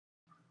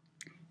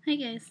Hi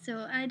guys,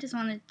 so I just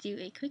wanted to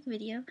do a quick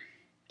video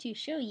to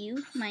show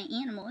you my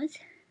animals.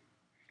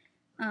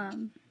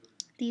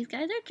 These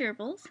guys are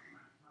gerbils,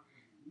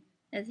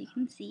 as you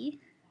can see.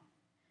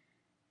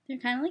 They're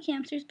kind of like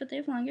hamsters, but they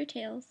have longer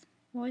tails.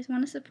 You always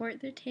want to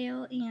support their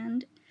tail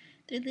and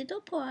their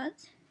little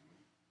paws.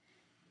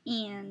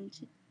 And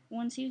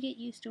once you get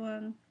used to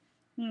them,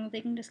 they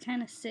can just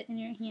kind of sit in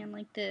your hand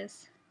like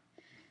this.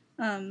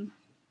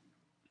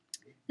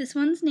 This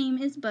one's name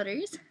is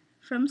Butters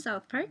from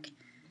South Park.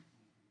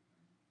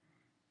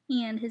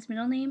 And his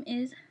middle name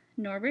is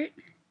Norbert,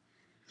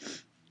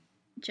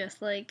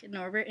 just like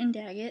Norbert and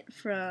Daggett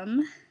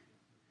from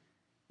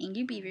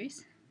Angry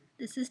Beavers.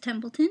 This is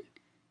Templeton,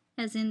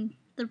 as in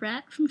the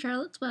rat from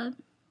Charlotte's Web,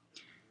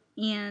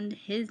 and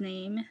his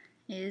name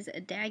is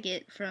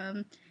Daggett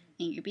from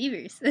Angry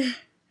Beavers. And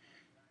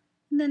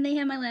then they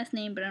have my last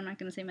name, but I'm not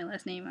going to say my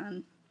last name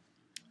on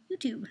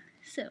YouTube.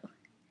 So,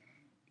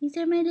 these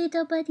are my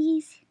little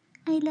buddies.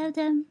 I love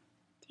them.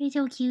 They're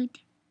so cute.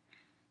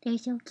 They're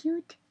so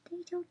cute. They're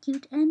so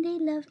cute, and they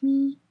love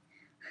me.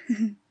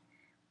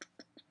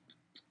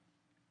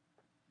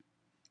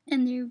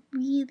 And they're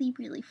really,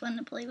 really fun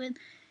to play with.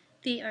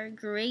 They are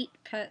great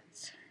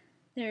pets.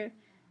 They're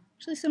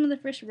actually some of the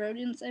first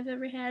rodents I've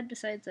ever had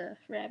besides a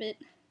rabbit.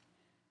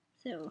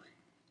 So,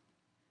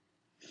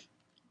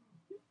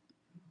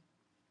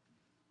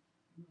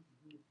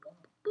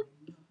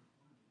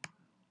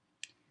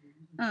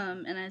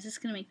 and I was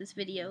just gonna make this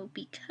video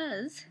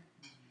because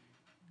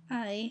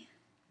I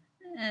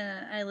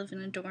live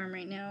in a dorm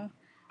right now.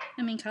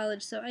 I'm in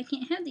college, so I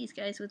can't have these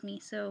guys with me.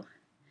 So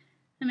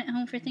I'm at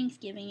home for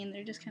Thanksgiving, and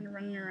they're just kind of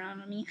running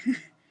around on me.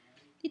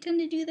 They tend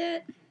to do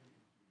that.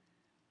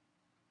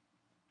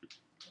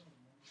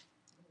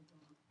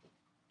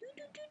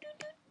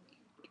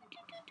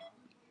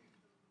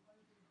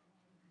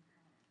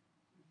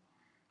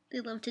 They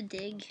love to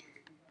dig.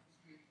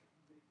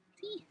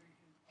 See?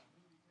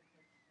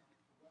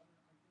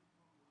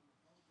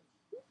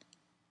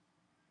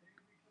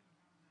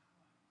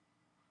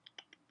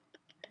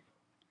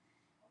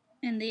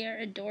 And they are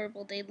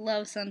adorable. They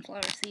love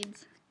sunflower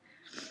seeds.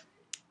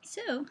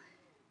 So,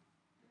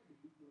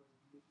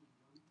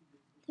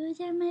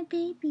 those are my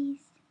babies.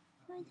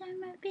 Those are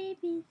my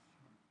babies.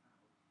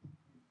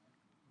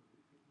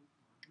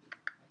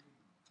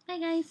 Bye,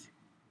 guys.